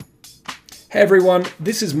Hey everyone,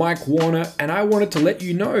 this is Mike Warner, and I wanted to let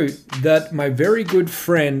you know that my very good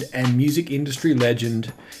friend and music industry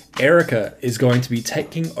legend, Erica, is going to be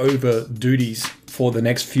taking over duties for the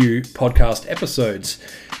next few podcast episodes.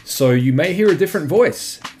 So you may hear a different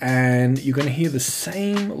voice, and you're going to hear the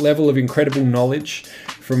same level of incredible knowledge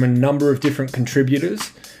from a number of different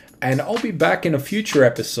contributors, and I'll be back in a future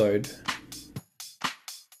episode.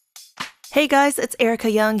 Hey guys, it's Erica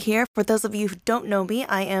Young here. For those of you who don't know me,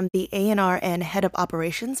 I am the A&R and Head of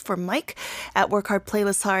Operations for Mike at Work Hard,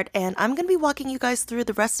 Playlist Hard, and I'm going to be walking you guys through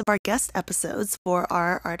the rest of our guest episodes for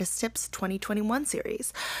our Artist Tips 2021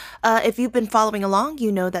 series. If you've been following along,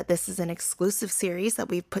 you know that this is an exclusive series that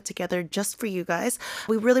we've put together just for you guys.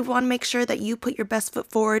 We really want to make sure that you put your best foot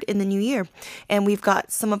forward in the new year, and we've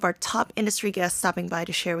got some of our top industry guests stopping by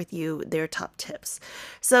to share with you their top tips.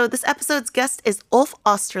 So this episode's guest is Ulf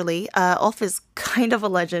Osterley. Ulf is kind of a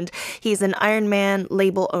legend. He's an Ironman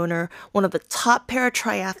label owner, one of the top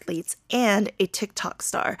para-triathletes, and a TikTok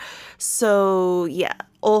star. So yeah,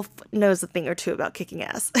 Ulf knows a thing or two about kicking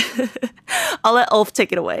ass. I'll let Ulf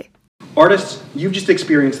take it away. Artists, you've just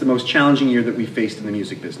experienced the most challenging year that we've faced in the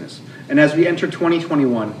music business. And as we enter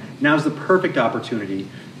 2021, now's the perfect opportunity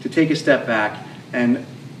to take a step back and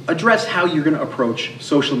address how you're going to approach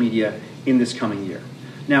social media in this coming year.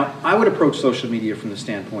 Now, I would approach social media from the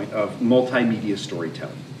standpoint of multimedia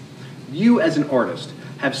storytelling. You as an artist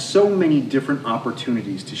have so many different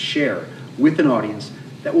opportunities to share with an audience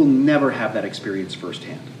that will never have that experience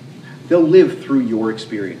firsthand. They'll live through your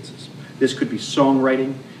experiences. This could be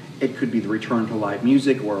songwriting, it could be the return to live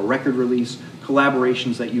music or a record release,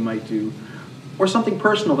 collaborations that you might do, or something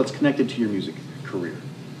personal that's connected to your music career.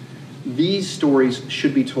 These stories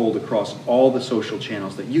should be told across all the social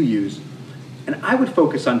channels that you use, and I would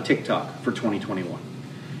focus on TikTok for 2021.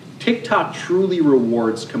 TikTok truly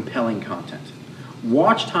rewards compelling content.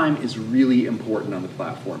 Watch time is really important on the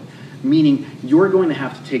platform, meaning you're going to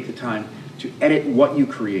have to take the time to edit what you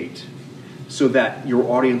create so that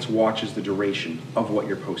your audience watches the duration of what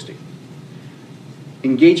you're posting.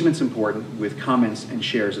 Engagement's important with comments and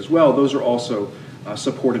shares as well. Those are also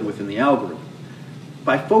supported within the algorithm.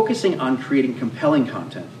 By focusing on creating compelling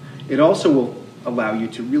content, it also will allow you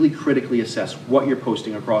to really critically assess what you're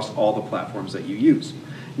posting across all the platforms that you use.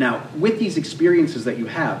 Now, with these experiences that you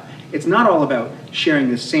have, it's not all about sharing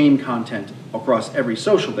the same content across every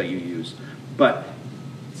social that you use, but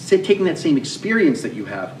taking that same experience that you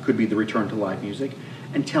have, could be the return to live music,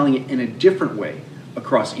 and telling it in a different way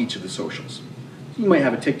across each of the socials. You might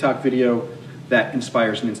have a TikTok video that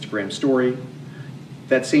inspires an Instagram story.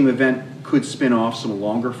 That same event could spin off some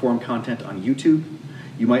longer form content on YouTube.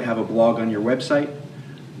 You might have a blog on your website.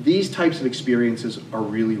 These types of experiences are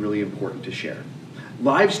really, really important to share.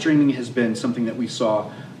 Live streaming has been something that we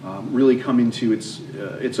saw really come into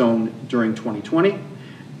its own during 2020,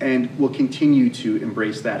 and will continue to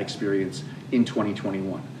embrace that experience in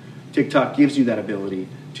 2021. TikTok gives you that ability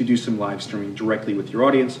to do some live streaming directly with your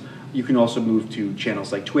audience. You can also move to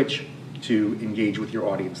channels like Twitch to engage with your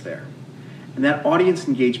audience there. And that audience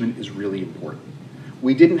engagement is really important.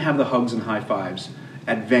 We didn't have the hugs and high fives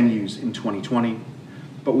at venues in 2020,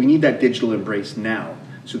 but we need that digital embrace now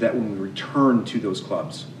so that when we return to those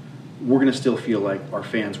clubs, we're going to still feel like our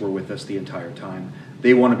fans were with us the entire time.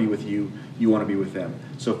 They want to be with you, you want to be with them.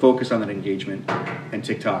 So focus on that engagement, and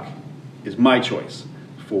TikTok is my choice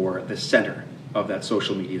for the center of that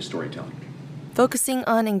social media storytelling. Focusing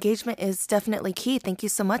on engagement is definitely key. Thank you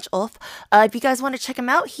so much, Ulf. If you guys want to check him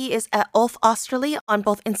out, he is at Ulf Osterley on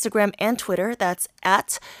both Instagram and Twitter. That's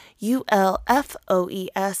at ULFOESTERLE.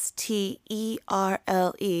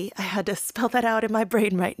 I had to spell that out in my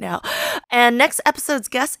brain right now. And next episode's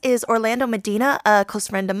guest is Orlando Medina, a close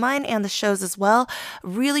friend of mine and the show's as well.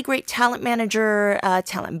 Really great talent manager,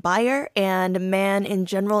 talent buyer, and a man in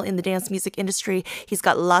general in the dance music industry. He's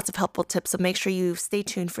got lots of helpful tips, so make sure you stay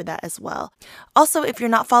tuned for that as well. Also, if you're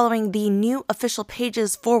not following the new official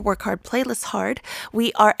pages for Work Hard Playlist Hard,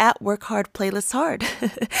 we are at Work Hard Playlist Hard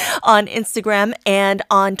on Instagram, and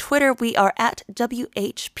on Twitter, we are at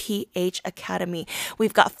WHPH Academy.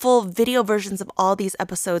 We've got full video versions of all these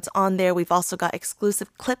episodes on there. We've also got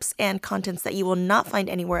exclusive clips and contents that you will not find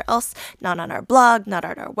anywhere else, not on our blog, not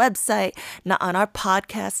on our website, not on our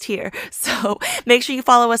podcast here. So make sure you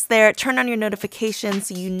follow us there, turn on your notifications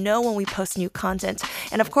so you know when we post new content.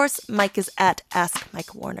 And of course, Mike is at Ask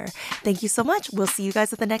Mike Warner. Thank you so much. We'll see you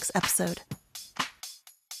guys at the next episode.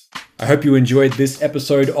 I hope you enjoyed this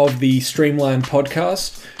episode of the Streamline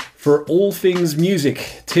podcast. For all things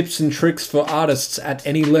music, tips and tricks for artists at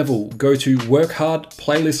any level, go to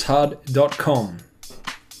workhardplaylisthard.com.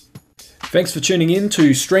 Thanks for tuning in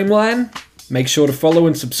to Streamline. Make sure to follow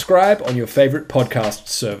and subscribe on your favorite podcast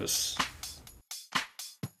service.